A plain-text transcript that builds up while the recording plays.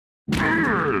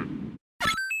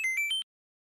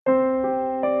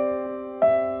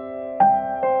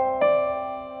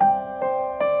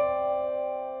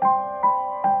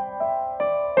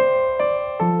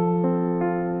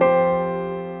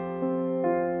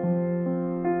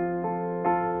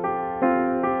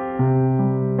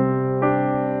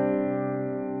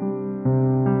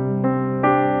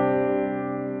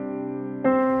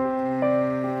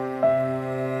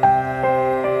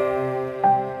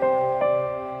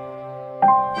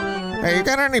Hey, you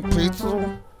got any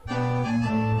pizza?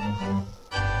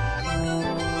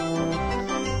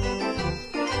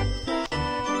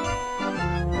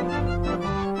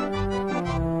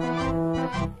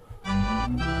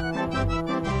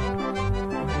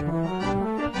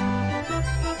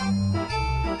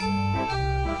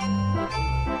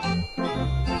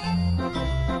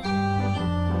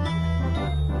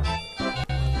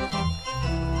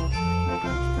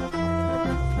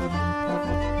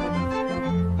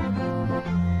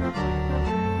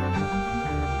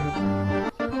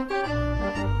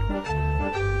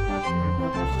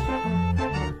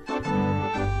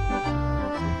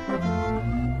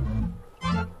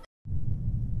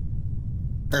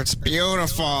 It's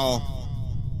beautiful.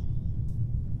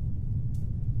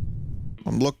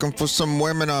 I'm looking for some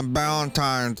women on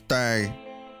Valentine's Day.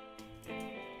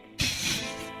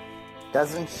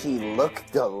 Doesn't she look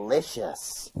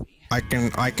delicious? I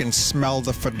can smell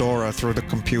the fedora through the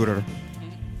computer.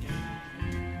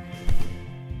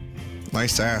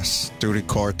 Nice ass, Duty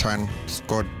Core 10. It's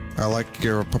good. I like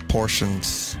your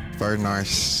proportions. Very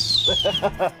nice.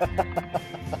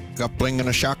 Got bling and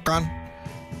a shotgun?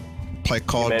 Play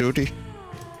Call of Duty?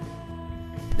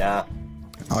 Nah.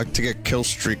 I like to get kill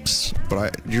streaks, but I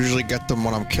usually get them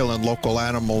when I'm killing local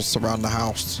animals around the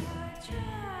house.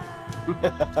 Do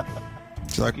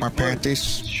you like my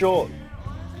panties? He's short.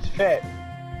 He's fat.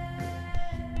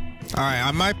 Alright,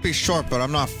 I might be short, but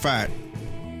I'm not fat.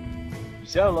 You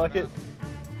sound like it.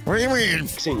 What do you mean?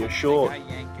 You're short.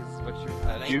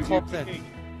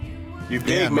 You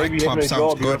big, maybe you haven't a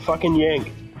job, you're a fucking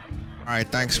yank. Alright,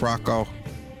 thanks, Rocco.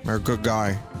 You're a good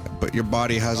guy, but your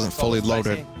body hasn't fully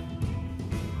loaded.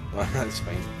 That's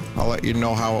fine. I'll let you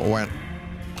know how it went.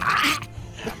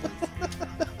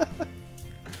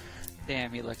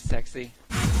 Damn, he looks sexy.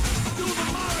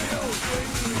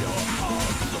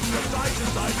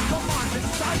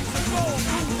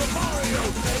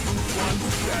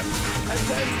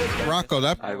 Rocco,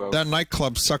 that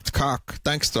nightclub sucked cock.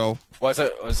 Thanks, though. Was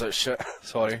it shit?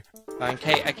 Sorry.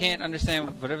 Hey, I can't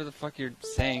understand whatever the fuck you're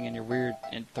saying in your weird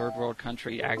third world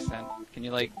country accent. Can you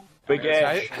like... Big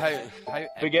Ash.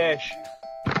 Big Ash.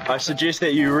 I suggest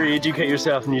that you re-educate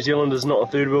yourself. New Zealand is not a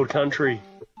third world country.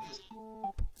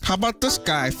 How about this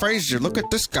guy, Fraser? Look at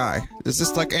this guy. Is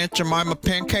this like Aunt Jemima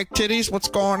pancake titties? What's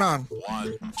going on?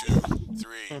 1, 2,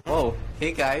 3. Oh,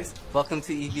 hey guys. Welcome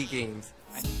to EV Games.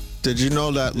 Did you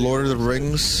know that Lord of the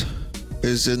Rings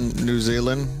is in New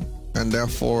Zealand? And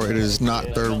therefore it is not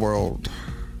third world.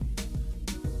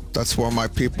 That's where my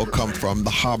people come from, the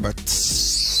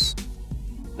hobbits.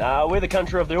 Nah, we're the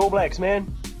country of the All Blacks,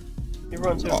 man.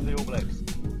 Everyone's heard of the All Blacks.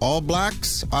 All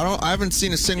blacks? I haven't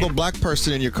seen a single black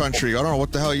person in your country. I don't know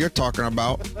what the hell you're talking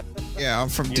about. Yeah, I'm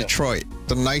from Detroit,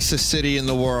 the nicest city in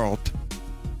the world.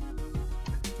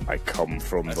 I come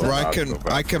from the where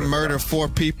I can murder 4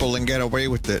 people and get away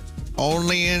with it.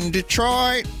 Only in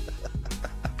Detroit.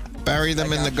 Bury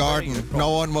them in the garden.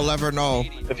 No one will ever know.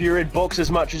 If you read books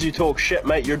as much as you talk shit,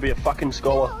 mate, you'd be a fucking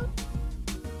scholar.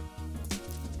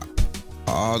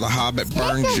 Oh, the Hobbit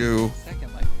burns you.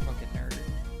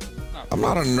 I'm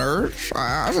not a nerd.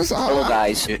 Hello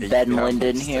guys, Ben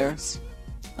Linden here.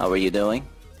 How are you doing?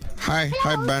 Hi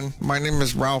Ben. My name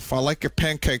is Ralph. I like your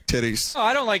pancake titties. Oh,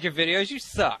 I don't like your videos. You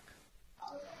suck.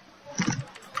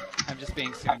 I'm just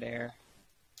being tsundere.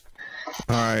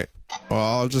 Alright. Well,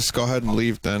 I'll just go ahead and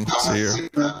leave then. See you.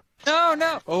 No,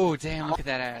 no! Oh, damn, look at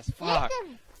that ass. Fuck.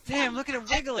 Damn, look at him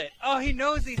wiggle it. Oh, he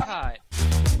knows he's hot.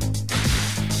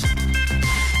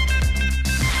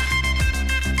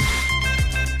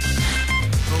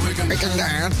 We can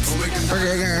dance. We can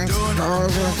dance.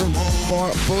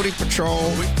 Booty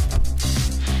patrol.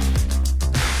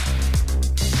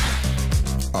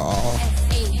 Oh.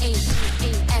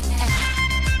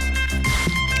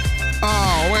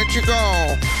 Oh, where'd you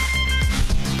go?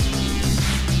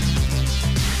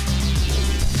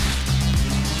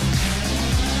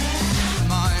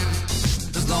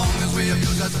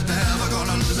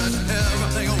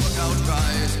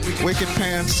 Wicked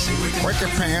pants, wicked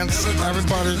pants,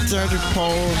 everybody dirty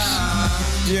pose,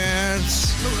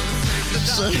 dance,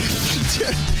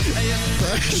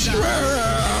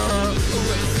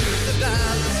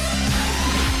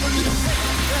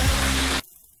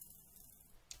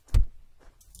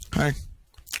 Hey.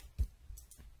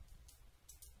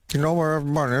 You know where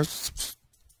everyone is?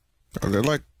 Are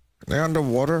they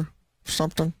underwater or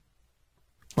something?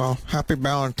 Well, happy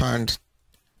Valentine's.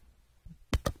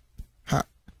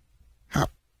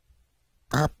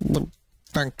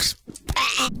 Thanks.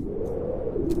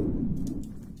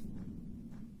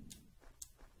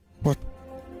 What?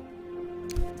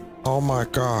 Oh my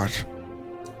God.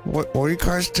 What are you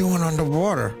guys doing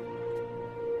underwater?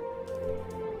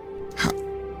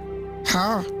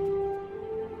 How?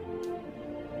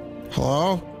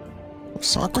 Hello?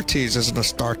 Socrates isn't a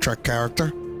Star Trek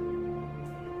character.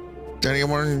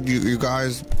 Anyone, you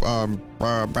guys,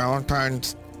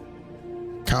 Valentine's,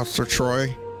 Counselor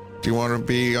Troy, do you want to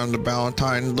be on the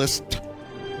Valentine list?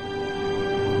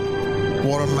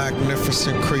 What a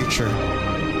magnificent creature.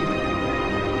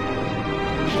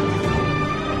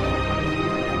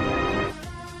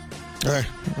 Hey,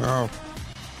 oh.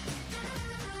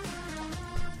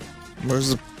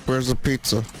 Where's the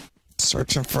pizza?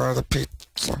 Searching for the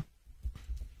pizza.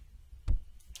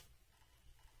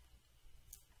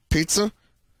 Pizza?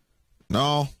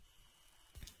 No.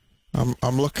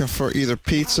 I'm looking for either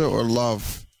pizza or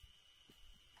love.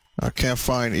 I can't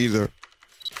find either.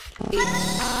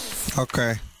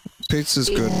 Okay. Pizza's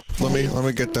good. Let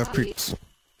me get that pizza.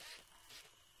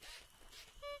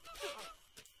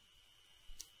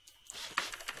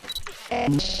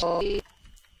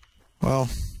 Well,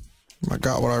 I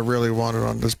got what I really wanted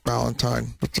on this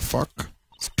Valentine. What the fuck?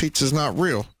 This pizza's not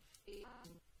real.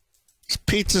 This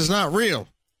pizza's not real.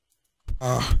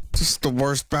 This is the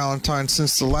worst Valentine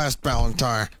since the last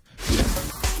Valentine.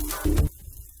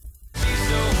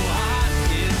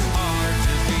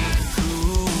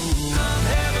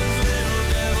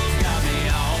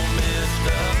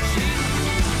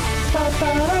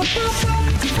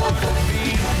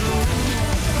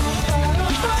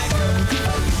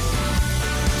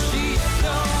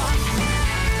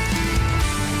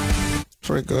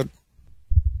 Pretty good.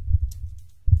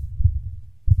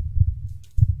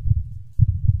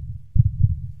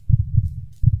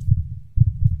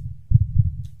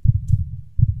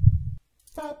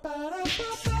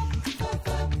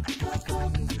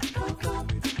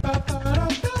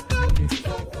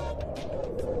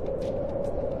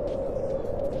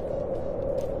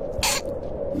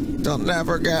 They'll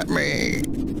never get me.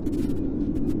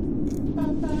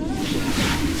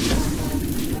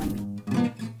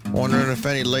 Wondering if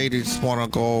any ladies want to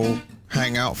go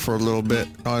hang out for a little bit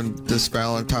on this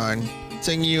Valentine.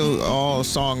 Sing you a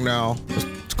song now.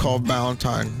 It's called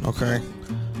Valentine, okay?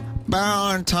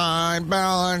 Valentine,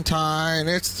 Valentine,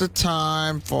 it's the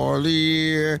time for the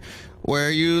year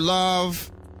where you love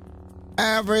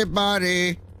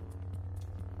everybody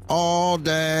all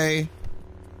day.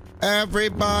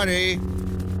 Everybody.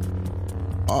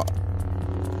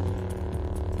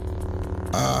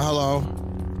 Hello.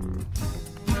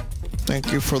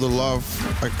 Thank you for the love.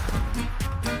 Like,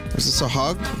 is this a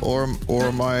hug or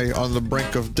am I on the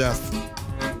brink of death?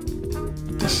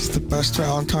 This is the best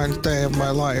Valentine's Day of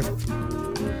my life.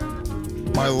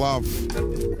 My love.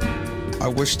 I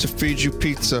wish to feed you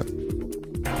pizza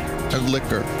and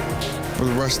liquor for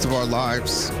the rest of our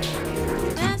lives.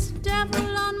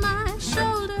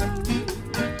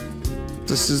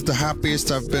 This is the happiest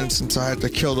I've been since I had to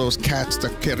kill those cats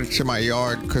that get into my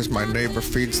yard because my neighbor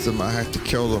feeds them. I had to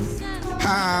kill them.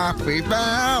 Happy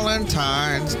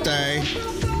Valentine's Day.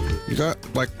 You got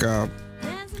like you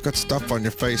got stuff on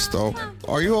your face though.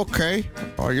 Are you okay?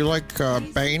 Are you like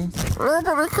Bane?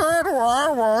 Nobody cared who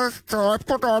I was till I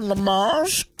put on the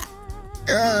mask.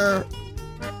 Yeah.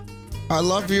 I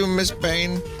love you, Miss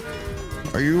Bane.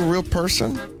 Are you a real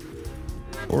person?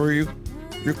 Or are you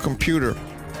your computer?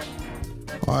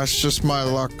 Well, it's just my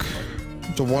luck.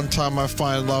 The one time I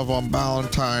find love on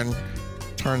Valentine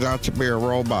turns out to be a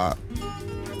robot.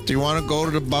 Do you want to go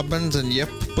to the Bubbins and yip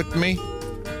with me?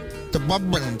 The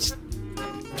Bubbins.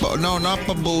 No, not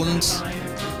baboons.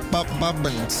 But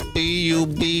Bubbins.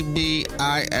 B-U-B-B-I-N-S.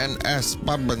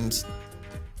 Bubbins.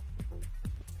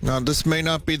 Now, this may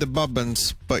not be the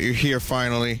Bubbins, but you're here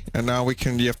finally, and now we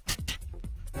can yip.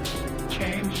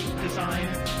 Change design.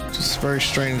 Just very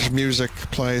strange music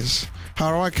plays.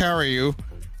 How do I carry you?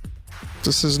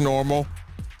 This is normal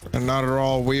and not at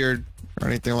all weird or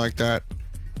anything like that.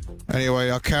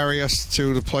 Anyway, I'll carry us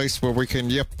to the place where we can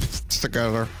yip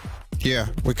together. Yeah,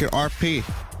 we can RP.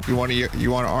 You want to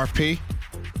RP?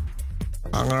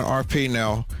 I'm gonna RP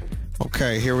now.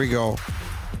 Okay, here we go.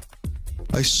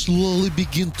 I slowly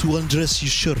begin to undress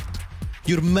your shirt.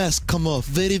 Your mask come off.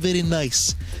 Very, very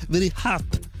nice. Very hot.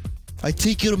 I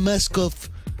take your mask off.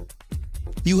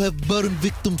 You have burn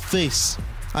victim face.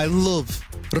 I love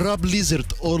rub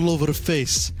lizard all over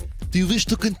face. Do you wish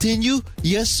to continue?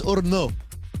 Yes or no?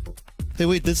 Hey,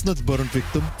 wait, that's not burn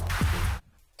victim.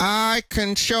 I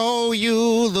can show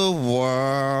you the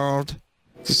world.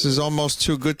 This is almost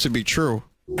too good to be true.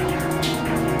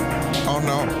 Oh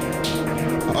no.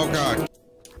 Oh god.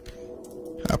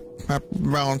 Happy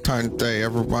Valentine's Day,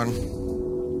 everyone.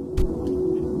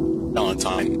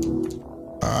 Valentine.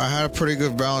 I had a pretty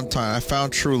good Valentine. I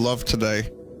found true love today.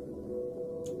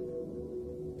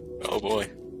 Oh boy.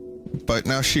 But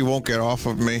now she won't get off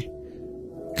of me.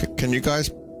 Can you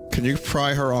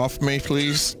pry her off me,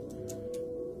 please?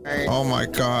 Oh my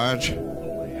god.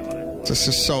 This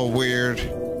is so weird.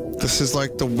 This is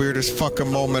like the weirdest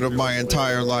fucking moment of my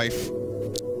entire life.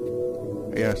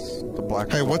 Yes, the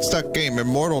black. Hey, what's that game?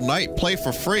 Immortal Night? Play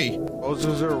for free.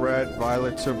 Roses are red,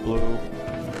 violets are blue.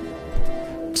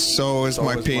 So is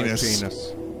my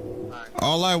penis.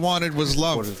 All I wanted was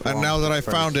love, and now that I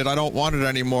found it, I don't want it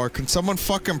anymore. Can someone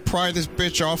fucking pry this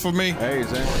bitch off of me? Hey,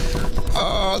 Zane.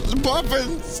 The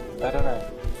buffins! I don't know.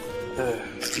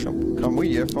 Can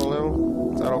we yiff a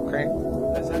little? Is that okay?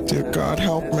 Dear God,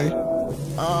 help me.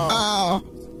 Ow.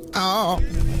 Ow.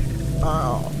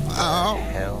 Ow. Ow.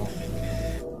 Hell.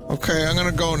 Okay, I'm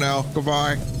gonna go now.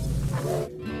 Goodbye.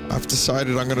 I've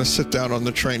decided I'm gonna sit down on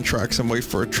the train tracks and wait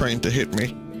for a train to hit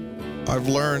me. I've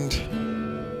learned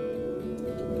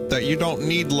that you don't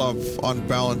need love on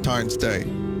Valentine's Day.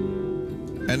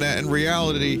 And that in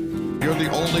reality, you're the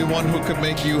only one who can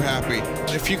make you happy.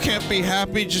 If you can't be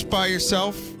happy just by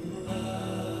yourself,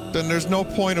 then there's no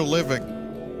point of living.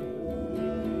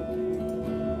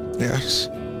 Yes.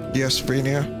 Yes,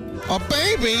 Vinny. A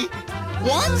baby?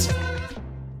 What?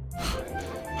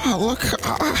 Oh, look.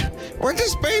 Where'd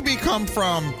this baby come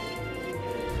from?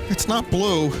 It's not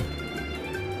blue.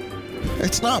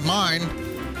 It's not mine.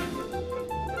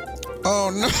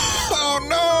 Oh no! Oh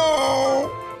no!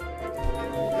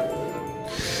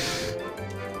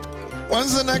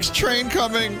 When's the next train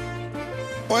coming?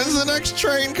 When's the next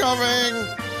train coming?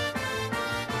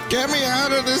 Get me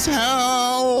out of this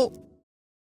hell!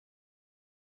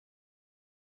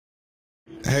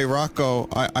 Hey Rocco,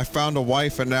 I found a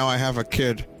wife and now I have a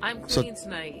kid. I'm clean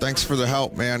tonight. Thanks for the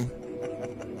help, man.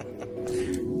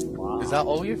 Is that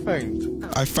all you found?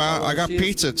 I got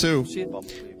pizza too.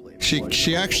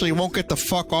 She actually won't get the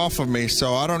fuck off of me,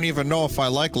 so I don't even know if I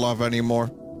like love anymore.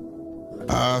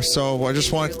 So I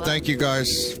just wanted to thank you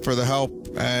guys for the help,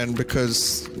 and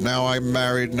because now I'm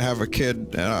married and have a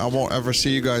kid, and I won't ever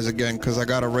see you guys again because I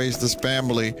gotta raise this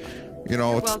family. You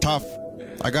know, it's tough.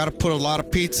 I gotta put a lot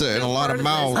of pizza in a lot of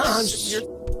mouths.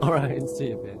 Alright, see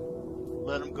you, man.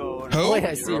 Let him go. Who? Wait,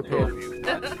 I see your pin.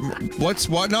 What's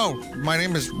what? No, my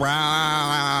name is Goodbye,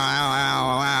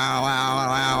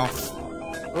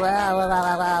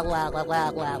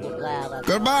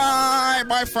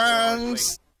 my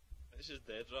friends. It's just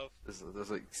dead, Ralph.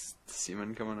 There's like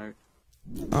semen coming out.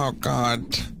 Oh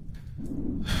God.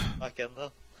 Back in there.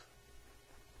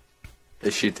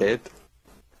 Is she dead?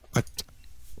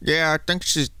 Yeah, I think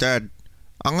she's dead.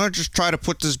 I'm gonna just try to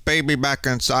put this baby back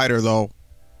inside her, though.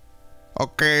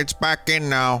 Okay, it's back in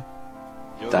now.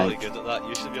 You're really good at that.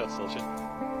 You should be on social.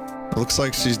 It looks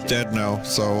like she's dead now,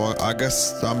 so I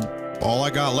guess all I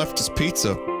got left is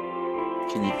pizza.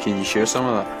 Can you share some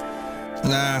of that?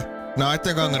 No, I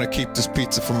think I'm gonna keep this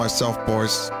pizza for myself,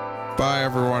 boys. Bye,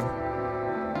 everyone.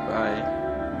 Bye.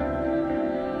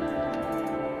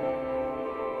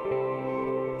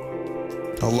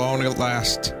 Alone at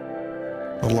last.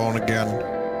 Alone again.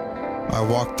 I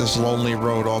walk this lonely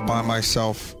road all by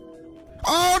myself.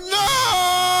 Oh